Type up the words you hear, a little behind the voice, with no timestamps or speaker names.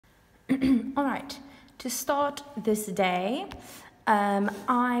All right, to start this day,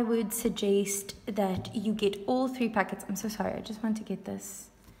 I would suggest that you get all 3 packets. I'm so sorry, I just want to get this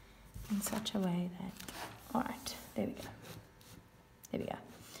in such a way that, all right, there we go. There we go.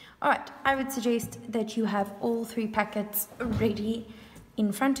 All right, I would suggest that you have all 3 packets ready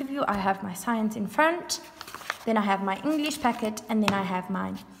in front of you. I have my science in front, then I have my English packet, and then I have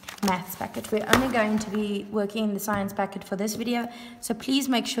my maths packet. We're only going to be working in the science packet for this video, so please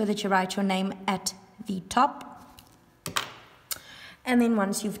make sure that you write your name at the top. And then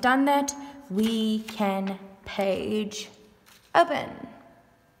once you've done that, we can page open.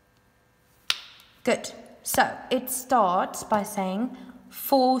 Good. So it starts by saying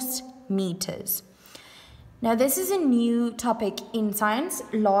force meters. Now this is a new topic in science.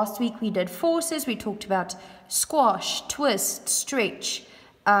 Last week we did forces. We talked about squash, twist, stretch.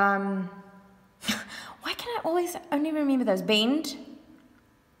 Why can I always only remember those? Bend.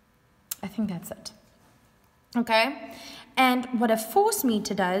 I think that's it. Okay. And what a force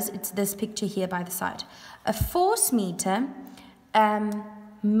meter does, it's this picture here by the side. A force meter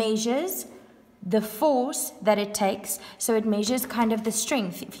measures the force that it takes. So it measures kind of the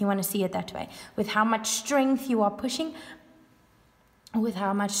strength, if you want to see it that way, with how much strength you are pushing, with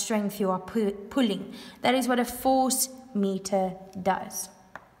how much strength you are pulling. That is what a force meter does.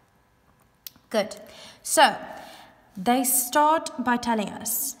 Good. So they start by telling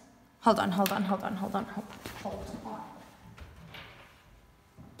us, hold on.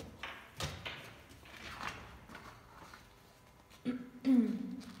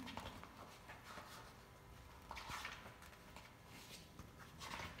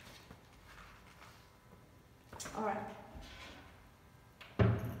 All right.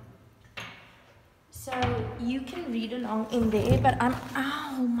 So you can read along in there, but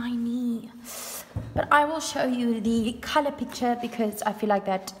ow, my knee. But I will show you the color picture because I feel like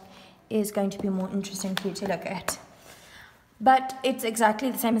that is going to be more interesting for you to look at. But it's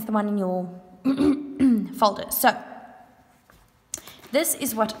exactly the same as the one in your folder. So this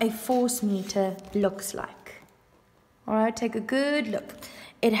is what a force meter looks like. All right, take a good look.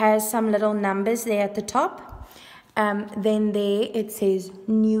 It has some little numbers there at the top. Then there it says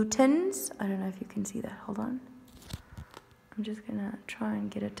newtons. I don't know if you can see that. Hold on. I'm just gonna try and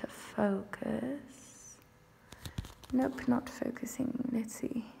get it to focus. Nope, not focusing. Let's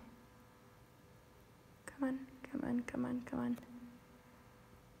see. Come on.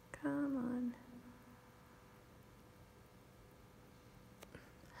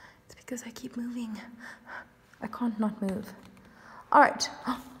 It's because I keep moving. I can't not move. All right.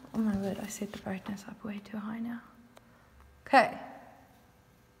 Oh my word, I set the brightness up way too high now. Okay.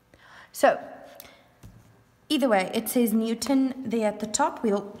 So, either way, it says Newton there at the top.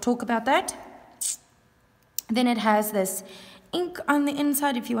 We'll talk about that. Then it has this ink on the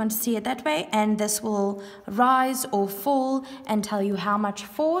inside if you want to see it that way. And this will rise or fall and tell you how much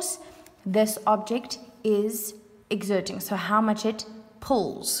force this object is exerting. So how much it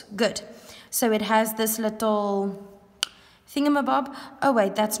pulls. Good. So it has this little thingamabob. Oh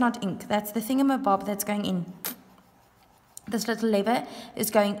wait, that's not ink. That's the thingamabob that's going in. This little lever is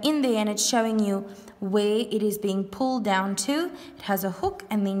going in there and it's showing you where it is being pulled down to. It has a hook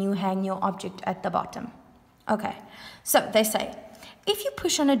and then you hang your object at the bottom. Okay, so they say, if you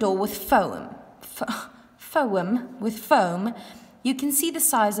push on a door with foam, you can see the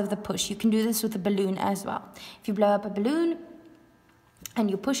size of the push. You can do this with a balloon as well. If you blow up a balloon and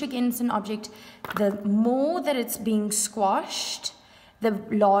you push against an object, the more that it's being squashed, the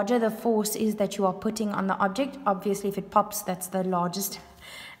larger the force is that you are putting on the object. Obviously, if it pops, that's the largest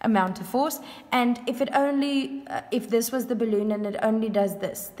amount of force. And if it only, if this was the balloon and it only does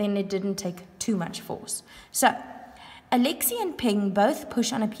this, then it didn't take too much force. So, Alexi and Ping both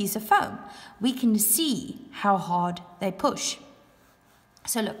push on a piece of foam. We can see how hard they push.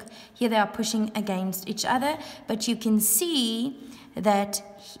 So look, here they are pushing against each other, but you can see that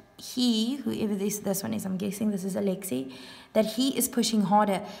he, whoever this one is, I'm guessing this is Alexi, that he is pushing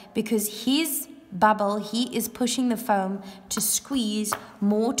harder because his bubble, he is pushing the foam to squeeze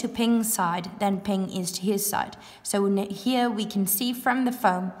more to Ping's side than Ping is to his side. So here we can see from the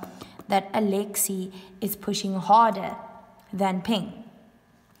foam that Alexi is pushing harder than Ping.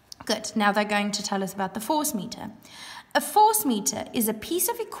 Good. Now they're going to tell us about the force meter. A force meter is a piece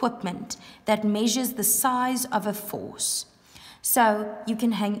of equipment that measures the size of a force. So you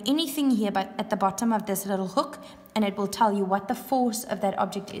can hang anything here but at the bottom of this little hook and it will tell you what the force of that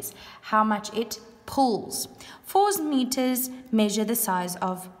object is, how much it pulls. Force meters measure the size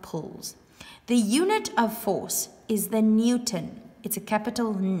of pulls. The unit of force is the Newton. It's a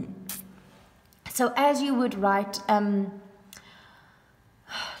capital N. So as you would write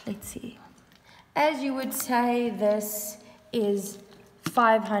let's see. As you would say, this is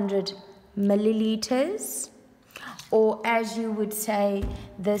 500 milliliters. Or as you would say,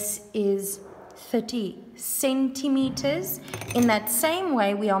 this is 30 centimeters. In that same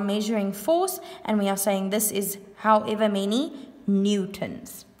way, we are measuring force and we are saying this is however many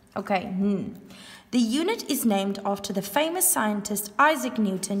newtons. Okay. The unit is named after the famous scientist Isaac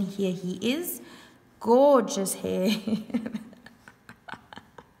Newton. Here he is. Gorgeous hair.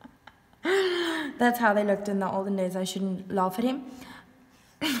 That's how they looked in the olden days. I shouldn't laugh at him.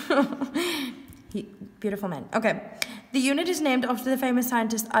 Beautiful man. Okay. The unit is named after the famous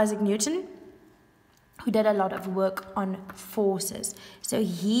scientist Isaac Newton, who did a lot of work on forces. So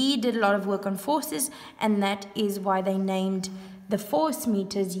he did a lot of work on forces, and that is why they named the force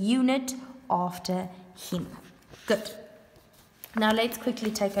meters unit after him. Good. Now let's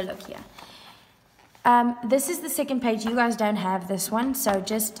quickly take a look here. This is the second page. You guys don't have this one, so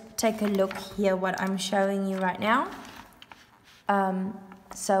just take a look here what I'm showing you right now.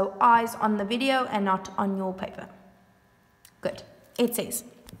 So eyes on the video and not on your paper. Good. It says,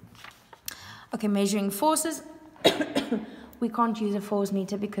 okay, measuring forces. We can't use a force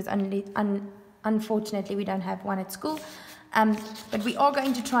meter because unfortunately we don't have one at school. But we are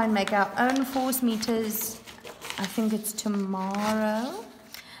going to try and make our own force meters. I think it's tomorrow.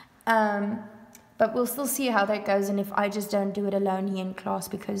 But we'll still see how that goes, and if I just don't do it alone here in class,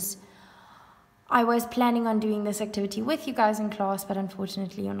 because I was planning on doing this activity with you guys in class, but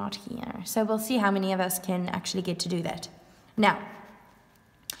unfortunately you're not here. So we'll see how many of us can actually get to do that. Now,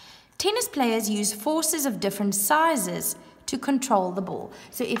 tennis players use forces of different sizes to control the ball.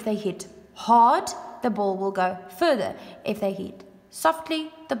 So if they hit hard, the ball will go further. If they hit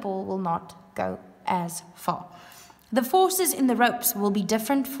softly, the ball will not go as far. The forces in the ropes will be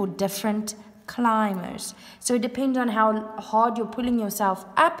different for different climbers. So it depends on how hard you're pulling yourself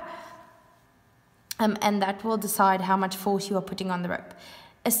up, and that will decide how much force you are putting on the rope.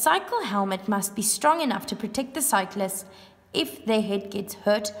 A cycle helmet must be strong enough to protect the cyclist if their head gets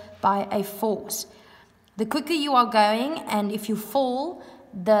hurt by a force. The quicker you are going, and if you fall,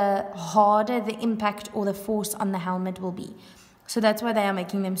 the harder the impact or the force on the helmet will be. So that's why they are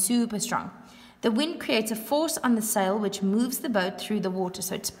making them super strong. The wind creates a force on the sail which moves the boat through the water.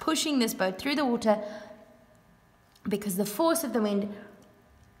 So it's pushing this boat through the water because the force of the wind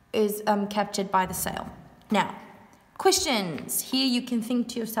is captured by the sail. Now, questions. Here you can think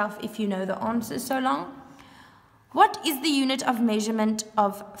to yourself if you know the answers so long. What is the unit of measurement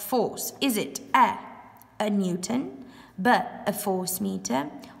of force? Is it A, Newton, B, a force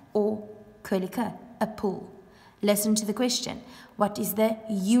meter, or Kuliker, a pull? Listen to the question. What is the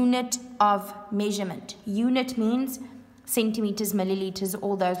unit of measurement? Unit means centimeters, milliliters,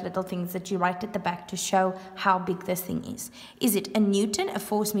 all those little things that you write at the back to show how big this thing is. Is it a Newton, a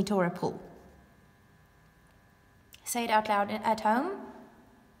force meter, or a pull? Say it out loud at home.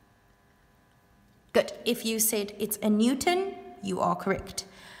 Good. If you said it's a Newton, you are correct.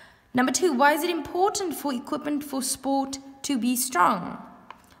 Number 2, why is it important for equipment for sport to be strong?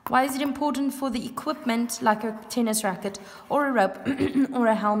 Why is it important for the equipment, like a tennis racket or a rope or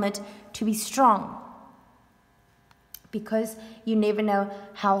a helmet, to be strong? Because you never know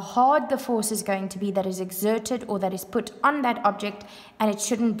how hard the force is going to be that is exerted or that is put on that object, and it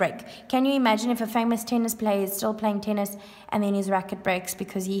shouldn't break. Can you imagine if a famous tennis player is still playing tennis and then his racket breaks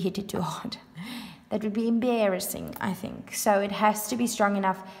because he hit it too hard? That would be embarrassing, I think. So it has to be strong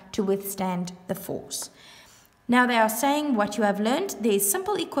enough to withstand the force. Now they are saying what you have learned. There is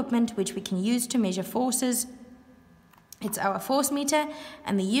simple equipment which we can use to measure forces. It's our force meter,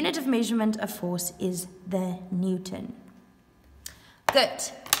 and the unit of measurement of force is the Newton.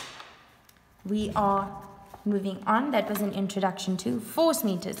 Good. We are moving on. That was an introduction to force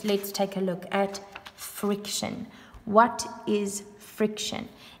meters. Let's take a look at friction. What is friction?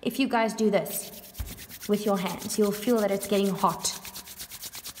 If you guys do this with your hands, you'll feel that it's getting hot.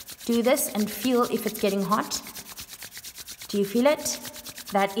 Do this and feel if it's getting hot. Do you feel it?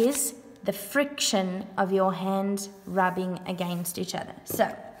 That is the friction of your hands rubbing against each other.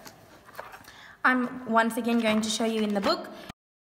 So, I'm once again going to show you in the book.